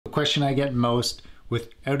The question I get most,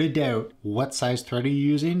 without a doubt, what size thread are you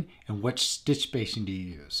using and which stitch spacing do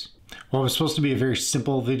you use? Well, it was supposed to be a very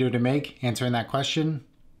simple video to make. Answering that question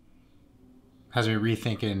has me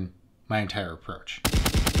rethinking my entire approach.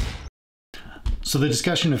 So the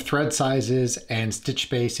discussion of thread sizes and stitch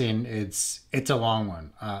spacing, it's a long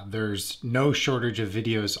one. There's no shortage of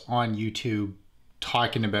videos on YouTube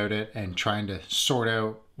talking about it and trying to sort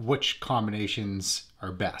out which combinations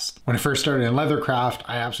are best. When I first started in leathercraft,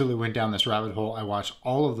 I absolutely went down this rabbit hole. I watched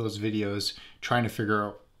all of those videos trying to figure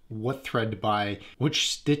out what thread to buy, which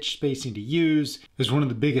stitch spacing to use. It was one of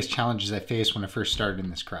the biggest challenges I faced when I first started in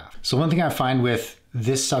this craft. So one thing I find with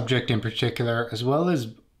this subject in particular, as well as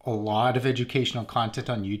a lot of educational content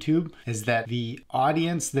on YouTube, is that the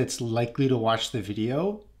audience that's likely to watch the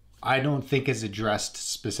video, I don't think is addressed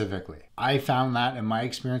specifically. I found that in my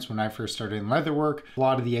experience when I first started in leatherwork, a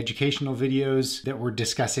lot of the educational videos that were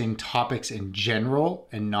discussing topics in general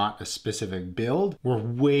and not a specific build were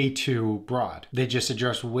way too broad. They just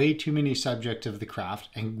addressed way too many subjects of the craft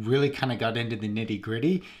and really kind of got into the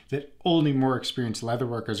nitty-gritty that only more experienced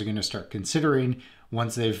leatherworkers are going to start considering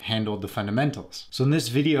once they've handled the fundamentals. So in this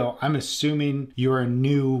video, I'm assuming you're a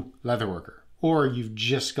new leatherworker, or you've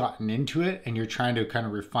just gotten into it and you're trying to kind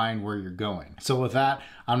of refine where you're going. So with that,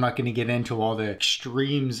 I'm not going to get into all the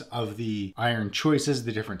extremes of the iron choices,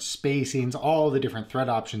 the different spacings, all the different thread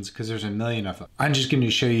options, because there's a million of them. I'm just going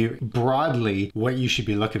to show you broadly what you should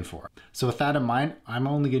be looking for. So with that in mind, I'm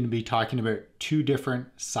only going to be talking about 2 different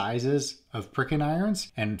sizes of pricking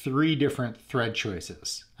irons and 3 different thread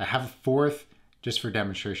choices. I have a 4th just for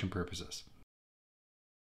demonstration purposes.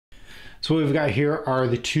 So what we've got here are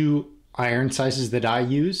the 2 iron sizes that I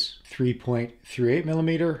use, 3.38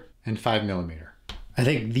 millimeter and 5 millimeter. I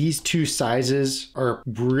think these 2 sizes are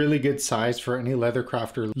really good size for any leather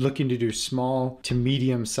crafter looking to do small to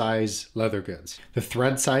medium size leather goods. The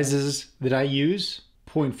thread sizes that I use,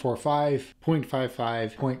 0.45,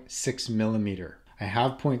 0.55, 0.6 millimeter. I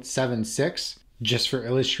have 0.76 just for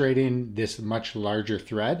illustrating this much larger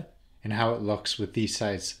thread and how it looks with these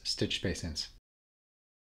size stitch spacings.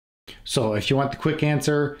 So if you want the quick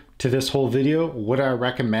answer to this whole video, what I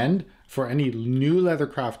recommend for any new leather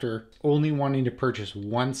crafter only wanting to purchase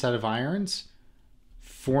 1 set of irons,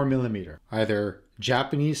 4 millimeter, either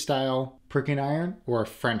Japanese style pricking iron or a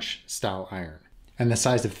French style iron. And the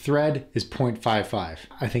size of thread is 0.55.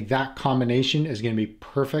 I think that combination is going to be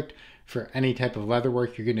perfect for any type of leather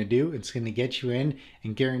work you're going to do. It's going to get you in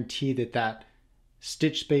and guarantee that that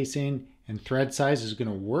stitch spacing and thread size is going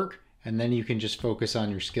to work, and then you can just focus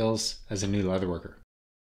on your skills as a new leatherworker.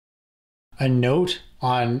 A note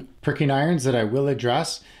on pricking irons that I will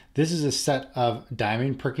address: this is a set of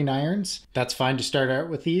diamond pricking irons. That's fine to start out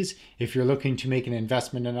with these. If you're looking to make an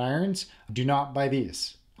investment in irons, do not buy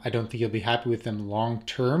these. I don't think you'll be happy with them long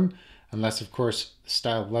term, unless of course the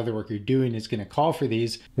style of leatherwork you're doing is going to call for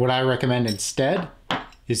these. What I recommend instead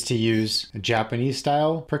is to use Japanese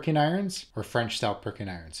style pricking irons or French style pricking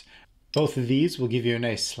irons. Both of these will give you a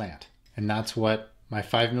nice slant, and that's what my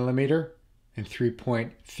 5 millimeter and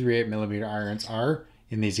 3.38 millimeter irons are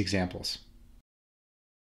in these examples.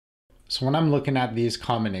 So when I'm looking at these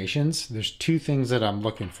combinations, there's 2 things that I'm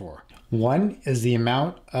looking for. One is the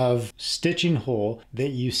amount of stitching hole that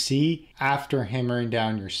you see after hammering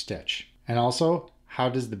down your stitch, and also how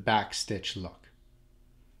does the back stitch look.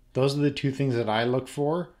 Those are the 2 things that I look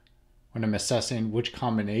for when I'm assessing which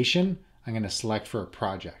combination I'm going to select for a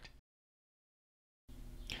project.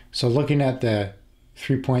 So looking at the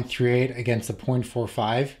 3.38 against the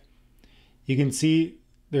 0.45, you can see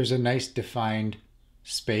there's a nice defined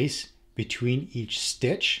space between each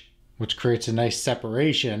stitch, which creates a nice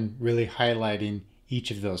separation, really highlighting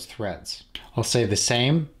each of those threads. I'll say the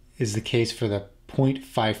same is the case for the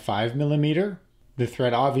 0.55 millimeter. The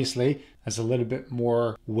thread obviously has a little bit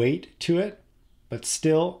more weight to it, but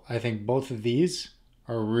still I think both of these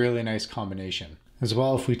are a really nice combination. As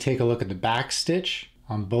well, if we take a look at the back stitch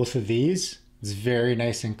on both of these, it's very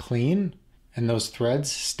nice and clean, and those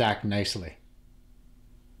threads stack nicely.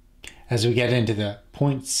 As we get into the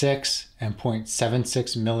 0.6 and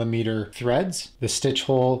 0.76 millimeter threads, the stitch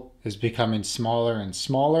hole is becoming smaller and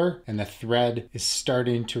smaller, and the thread is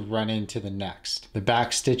starting to run into the next. The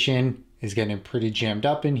back stitching is getting pretty jammed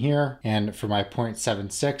up in here, and for my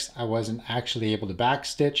 0.76, I wasn't actually able to back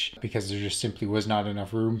stitch because there just simply was not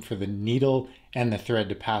enough room for the needle and the thread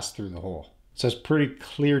to pass through the hole. So it's pretty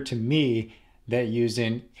clear to me that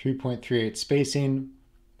using 3.38 spacing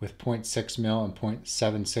with 0.6 mil and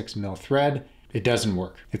 0.76 mil thread, it doesn't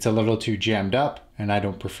work. It's a little too jammed up and I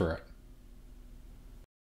don't prefer it.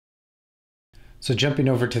 So jumping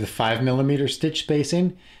over to the 5 millimeter stitch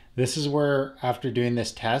spacing, This is where, after doing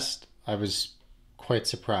this test, I was quite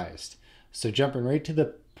surprised. So jumping right to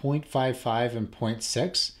the 0.55 and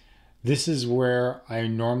 0.6, this is where I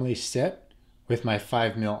normally sit with my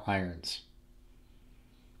 5mm irons.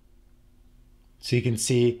 So you can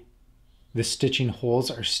see the stitching holes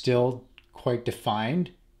are still quite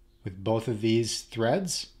defined with both of these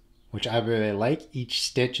threads, which I really like. Each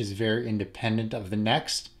stitch is very independent of the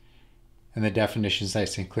next, and the definition is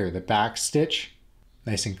nice and clear. The back stitch,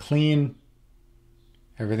 nice and clean.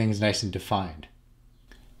 Everything is nice and defined.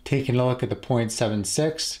 Taking a look at the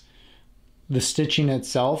 0.76, the stitching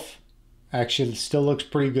itself actually still looks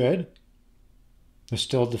pretty good. There's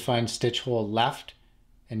still a defined stitch hole left,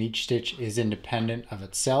 and each stitch is independent of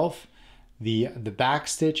itself. The back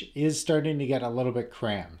stitch is starting to get a little bit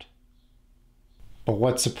crammed. But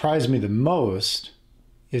what surprised me the most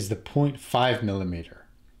is the 0.5mm.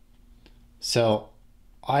 So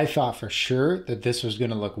I thought for sure that this was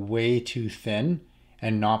going to look way too thin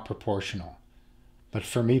and not proportional. But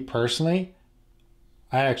for me personally,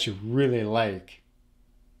 I actually really like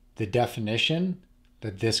the definition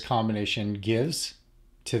that this combination gives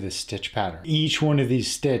to the stitch pattern. Each one of these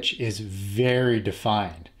stitch is very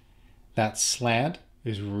defined. That slant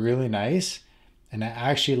is really nice, and I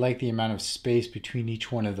actually like the amount of space between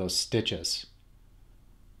each one of those stitches.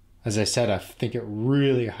 As I said, I think it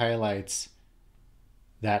really highlights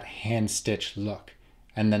that hand stitch look.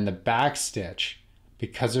 And then the back stitch,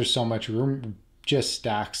 because there's so much room, just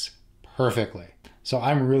stacks perfectly. So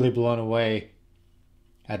I'm really blown away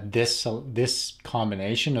at this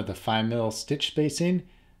combination of the 5mm stitch spacing,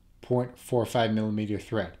 0.45mm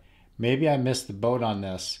thread. Maybe I missed the boat on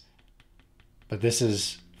this, but this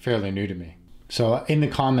is fairly new to me. So in the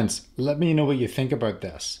comments, let me know what you think about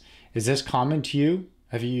this. Is this common to you?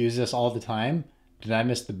 Have you used this all the time? Did I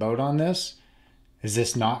miss the boat on this? Does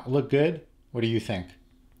this not look good? What do you think?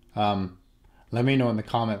 Let me know in the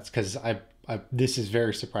comments, because this is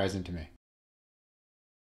very surprising to me.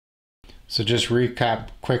 So just recap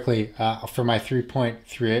quickly, for my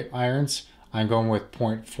 3.38 irons, I'm going with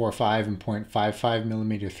 0.45 and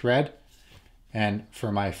 0.55mm thread. And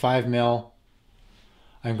for my 5mm,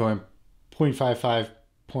 I'm going 0.55,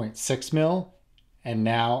 0.6mm. And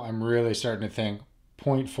now I'm really starting to think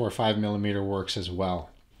 0.45mm works as well.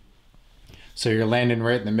 So you're landing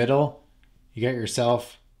right in the middle. You get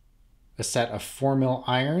yourself a set of 4mm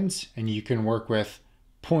irons, and you can work with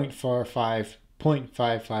 0.45,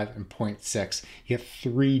 0.55, and 0.6. You get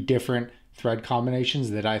 3 different thread combinations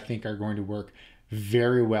that I think are going to work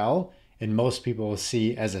very well, and most people will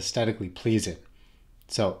see as aesthetically pleasing.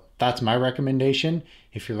 So that's my recommendation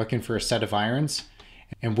if you're looking for a set of irons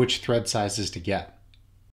and which thread sizes to get.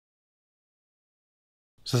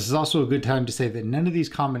 So this is also a good time to say that none of these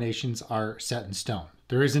combinations are set in stone.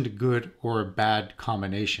 There isn't a good or a bad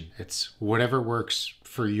combination. It's whatever works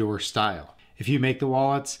for your style. If you make the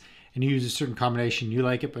wallets and you use a certain combination, you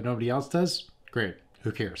like it, but nobody else does, great,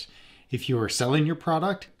 who cares? If you are selling your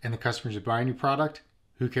product and the customers are buying your product,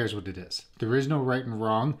 who cares what it is? There is no right and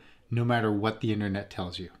wrong, no matter what the internet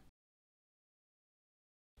tells you.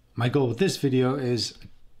 My goal with this video is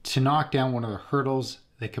to knock down one of the hurdles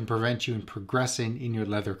that can prevent you in progressing in your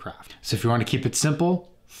leather craft. So if you want to keep it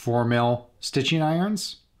simple, 4mm stitching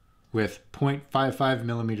irons with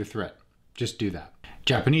 0.55mm thread. Just do that.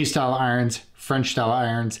 Japanese style irons, French style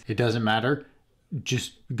irons, it doesn't matter.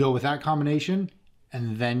 Just go with that combination,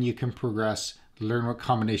 and then you can progress, learn what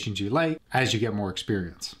combinations you like as you get more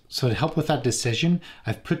experience. So to help with that decision,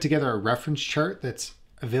 I've put together a reference chart that's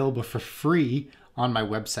available for free on my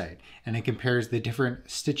website, and it compares the different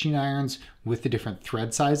stitching irons with the different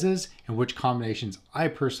thread sizes and which combinations I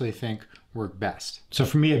personally think work best. So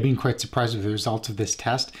for me, I've been quite surprised with the results of this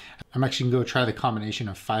test. I'm actually gonna go try the combination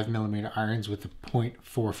of 5mm irons with the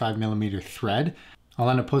 0.45mm thread. I'll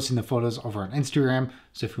end up posting the photos over on Instagram,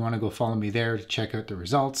 so if you want to go follow me there to check out the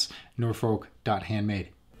results, norfolk.handmade.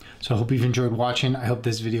 So I hope you've enjoyed watching. I hope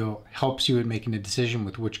this video helps you in making a decision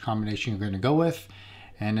with which combination you're going to go with.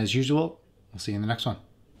 And as usual, we'll see you in the next one.